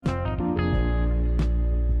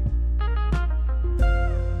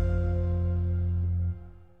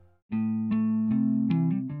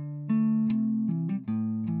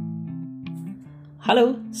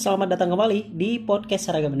Halo, selamat datang kembali di podcast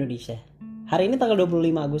Seragam Indonesia. Hari ini tanggal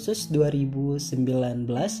 25 Agustus 2019.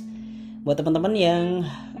 Buat teman-teman yang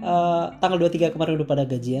tanggal 23 kemarin udah pada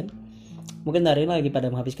gajian, mungkin hari ini lagi pada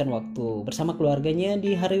menghabiskan waktu bersama keluarganya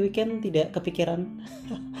di hari weekend, tidak kepikiran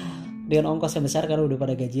dengan ongkos yang besar karena udah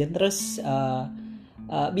pada gajian. Terus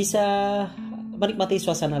bisa menikmati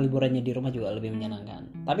suasana liburannya di rumah juga lebih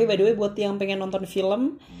menyenangkan. Tapi by the way, buat yang pengen nonton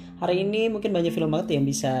film, hari ini mungkin banyak film banget yang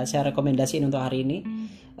bisa saya rekomendasiin untuk hari ini.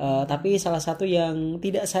 Tapi salah satu yang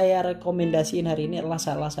tidak saya rekomendasiin hari ini adalah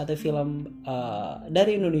salah satu film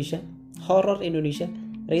dari Indonesia, horor Indonesia,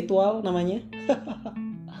 Ritual namanya.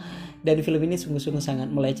 Dan film ini sungguh-sungguh sangat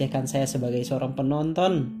melecehkan saya sebagai seorang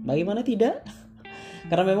penonton. Bagaimana tidak?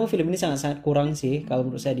 Karena memang film ini sangat-sangat kurang sih kalau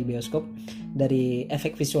menurut saya di bioskop. Dari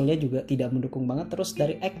efek visualnya juga tidak mendukung banget. Terus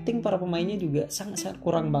dari acting para pemainnya juga sangat-sangat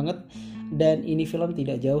kurang banget. Dan ini film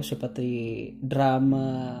tidak jauh seperti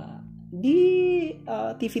drama di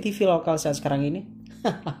TV-TV lokal saat sekarang ini.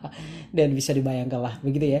 Dan bisa dibayangkan lah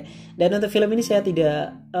begitu ya. Dan untuk film ini saya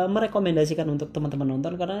tidak merekomendasikan untuk teman-teman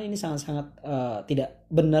nonton, karena ini sangat-sangat tidak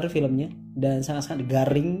benar filmnya dan sangat-sangat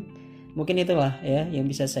garing. Mungkin itulah ya yang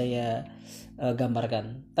bisa saya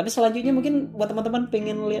gambarkan. Tapi selanjutnya mungkin buat teman-teman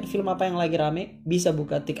pengen lihat film apa yang lagi rame, bisa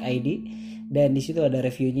buka Tik ID dan di situ ada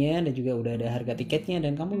reviewnya dan juga udah ada harga tiketnya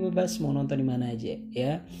dan kamu bebas mau nonton di mana aja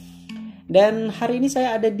ya. Dan hari ini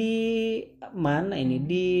saya ada di mana ini,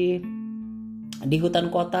 di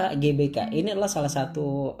Hutan kota GBK. Ini adalah salah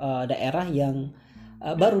satu daerah yang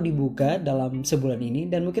baru dibuka dalam sebulan ini,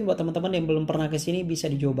 dan mungkin buat teman-teman yang belum pernah ke sini bisa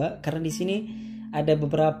dicoba karena di sini ada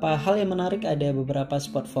beberapa hal yang menarik, ada beberapa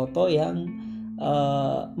spot foto yang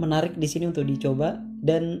menarik di sini untuk dicoba,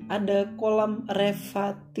 dan ada kolam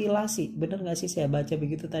refatilasi. Bener nggak sih saya baca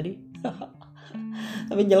begitu tadi?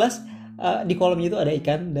 Tapi jelas di kolam itu ada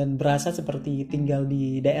ikan dan berasa seperti tinggal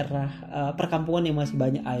di daerah perkampungan yang masih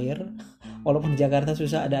banyak air. Walaupun di Jakarta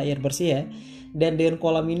susah ada air bersih ya. Dan dengan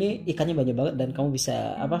kolam ini ikannya banyak banget dan kamu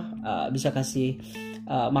bisa bisa kasih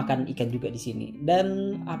makan ikan juga di sini.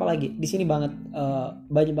 Dan apalagi di sini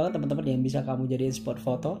banyak banget teman-teman yang bisa kamu jadiin spot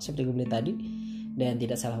foto seperti gue bilang tadi, dan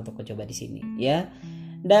tidak salah untuk mencoba di sini ya.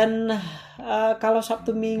 Dan kalau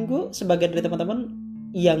Sabtu Minggu sebagian dari teman-teman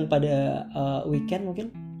yang pada weekend mungkin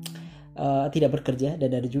tidak bekerja, dan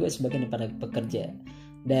ada juga sebagian yang pada bekerja.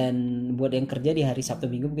 Dan buat yang kerja di hari Sabtu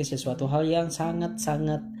Minggu mungkin sesuatu hal yang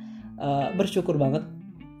sangat-sangat bersyukur banget.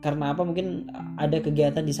 Karena apa? Mungkin ada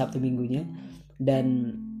kegiatan di Sabtu Minggunya,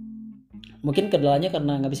 dan mungkin kendalanya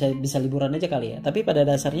karena nggak bisa liburan aja kali ya. Tapi pada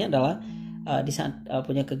dasarnya adalah di saat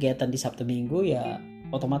punya kegiatan di Sabtu Minggu ya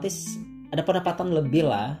otomatis ada pendapatan lebih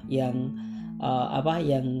lah yang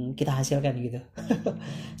yang kita hasilkan gitu.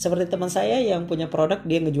 Seperti teman saya yang punya produk,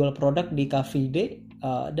 dia ngejual produk di Car Free Day,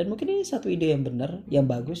 dan mungkin ini satu ide yang benar, yang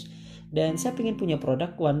bagus. Dan saya pengen punya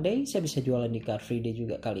produk one day saya bisa jualan di Car Free Day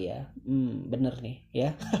juga kali ya. Bener nih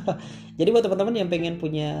ya. Jadi buat teman-teman yang pengen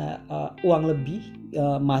punya uang lebih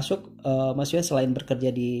maksudnya selain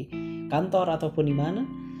bekerja di kantor ataupun di mana,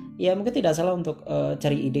 ya mungkin tidak salah untuk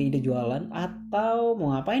cari ide-ide jualan, atau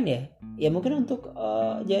mau ngapain ya? Ya mungkin untuk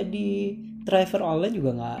jadi driver online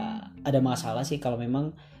juga nggak ada masalah sih kalau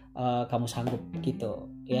memang kamu sanggup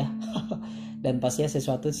gitu ya. Dan pastinya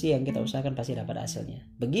sesuatu sih yang kita usahakan pasti dapat hasilnya.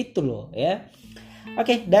 Begitu loh ya.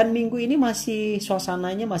 Oke, dan minggu ini masih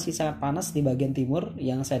suasananya masih sangat panas di bagian timur.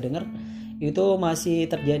 Yang saya dengar itu masih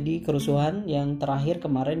terjadi kerusuhan yang terakhir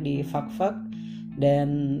kemarin di Fak-Fak.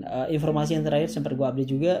 Dan informasi yang terakhir sempat gue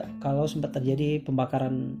update juga kalau sempat terjadi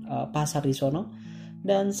pembakaran pasar di sono.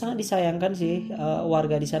 Dan sangat disayangkan sih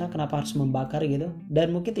warga di sana kenapa harus membakar gitu.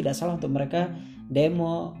 Dan mungkin tidak salah untuk mereka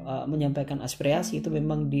demo menyampaikan aspirasi, itu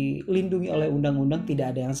memang dilindungi oleh undang-undang,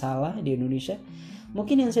 tidak ada yang salah di Indonesia.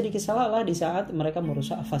 Mungkin yang sedikit salah lah di saat mereka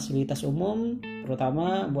merusak fasilitas umum,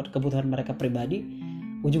 terutama buat kebutuhan mereka pribadi.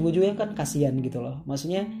 Ujung-ujungnya kan kasihan gitu loh.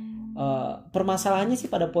 Maksudnya permasalahannya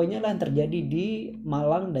sih pada poinnya lah yang terjadi di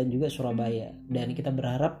Malang dan juga Surabaya. Dan kita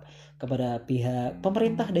berharap kepada pihak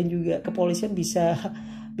pemerintah dan juga kepolisian bisa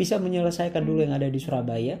menyelesaikan dulu yang ada di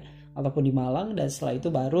Surabaya ataupun di Malang, dan setelah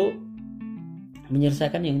itu baru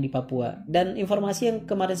menyelesaikan yang di Papua. Dan informasi yang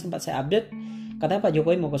kemarin sempat saya update, katanya Pak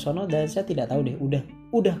Jokowi mau ke sono, dan saya tidak tahu deh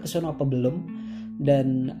udah ke sono apa belum.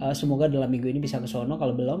 Dan semoga dalam minggu ini bisa ke sono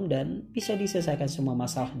kalau belum, dan bisa diselesaikan semua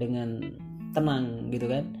masalah dengan tenang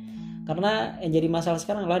gitu kan. Karena yang jadi masalah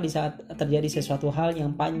sekarang adalah di saat terjadi sesuatu hal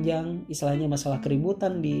yang panjang, istilahnya masalah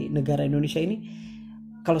keributan di negara Indonesia ini,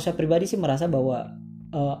 kalau saya pribadi sih merasa bahwa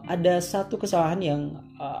ada satu kesalahan yang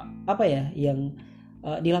yang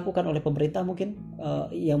dilakukan oleh pemerintah mungkin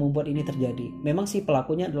yang membuat ini terjadi. Memang sih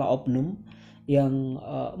pelakunya adalah oknum yang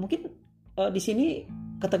mungkin di sini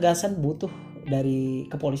ketegasan butuh dari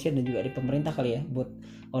kepolisian dan juga dari pemerintah kali ya, buat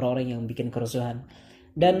orang-orang yang bikin kerusuhan.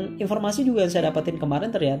 Dan informasi juga yang saya dapatin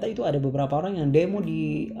kemarin, ternyata itu ada beberapa orang yang demo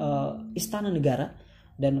di Istana Negara,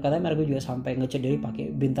 dan katanya mereka juga sampai ngecat diri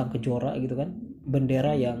pakai bintang kejora gitu kan,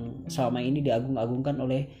 bendera yang selama ini diagung-agungkan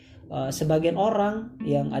oleh sebagian orang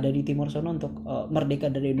yang ada di timur sana untuk merdeka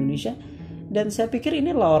dari Indonesia. Dan saya pikir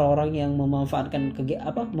ini adalah orang-orang yang memanfaatkan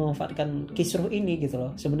kisruh ini gitu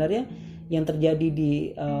loh. Sebenarnya yang terjadi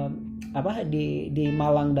di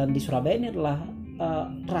Malang dan di Surabaya ini adalah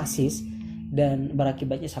rasis dan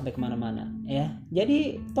berakibatnya sampai kemana-mana ya.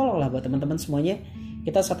 Jadi tolonglah buat teman-teman semuanya,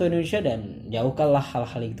 kita satu Indonesia dan jauhkanlah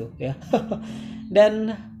hal-hal itu ya.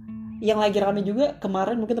 Dan yang lagi rame juga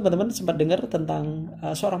kemarin, mungkin teman-teman sempat dengar tentang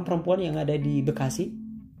seorang perempuan yang ada di Bekasi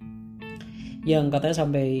yang katanya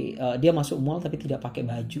sampai dia masuk mall tapi tidak pakai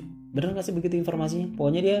baju. Bener gak sih begitu informasinya?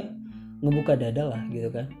 Pokoknya dia ngebuka dada lah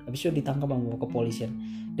gitu kan. Habis itu ditangkap sama kepolisian.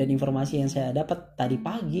 Dan informasi yang saya dapat tadi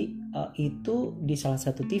pagi itu di salah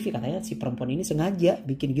satu TV, katanya si perempuan ini sengaja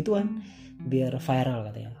bikin gituan biar viral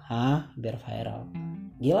katanya. Biar viral.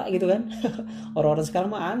 Gila gitu kan. Orang-orang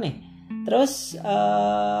sekarang mah aneh. Terus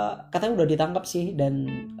katanya udah ditangkap sih, dan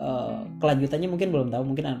kelanjutannya mungkin belum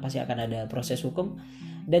tahu, mungkin pasti akan ada proses hukum.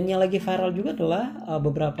 Dan yang lagi viral juga adalah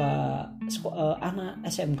beberapa anak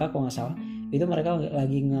SMK kalau nggak salah, itu mereka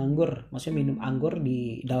lagi nganggur, maksudnya minum anggur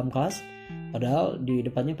di dalam kelas, padahal di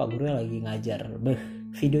depannya pak gurunya lagi ngajar.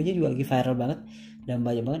 Videonya juga lagi viral banget dan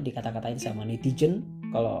banyak banget dikata-katain sama netizen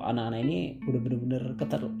kalau anak-anak ini udah bener-bener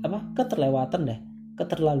keterlewatan dah,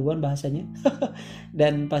 keterlaluan bahasanya.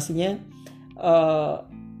 Dan pastinya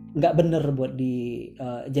nggak bener buat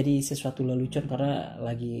jadi sesuatu lelucon karena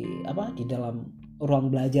lagi di dalam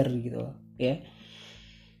ruang belajar gitu ya.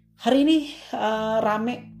 Hari ini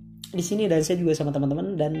rame di sini dan saya juga sama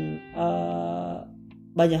teman-teman, dan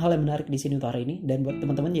banyak hal yang menarik di sini untuk hari ini. Dan buat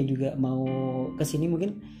teman-teman yang juga mau ke sini,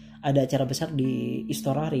 mungkin ada acara besar di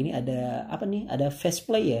Istora hari ini, ada ada fest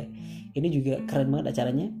play ya. Ini juga keren banget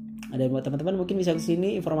acaranya. Dan buat teman-teman mungkin bisa ke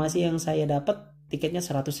sini, informasi yang saya dapat tiketnya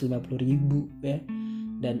 150.000 ya.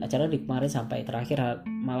 Dan acara di kemarin sampai terakhir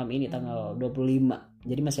malam ini tanggal 25.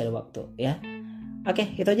 Jadi masih ada waktu ya.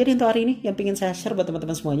 Oke, itu aja untuk hari ini yang pengen saya share buat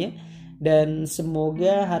teman-teman semuanya. Dan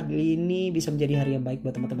semoga hari ini bisa menjadi hari yang baik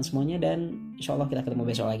buat teman-teman semuanya. Dan insya Allah kita ketemu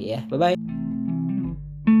besok lagi ya. Bye-bye.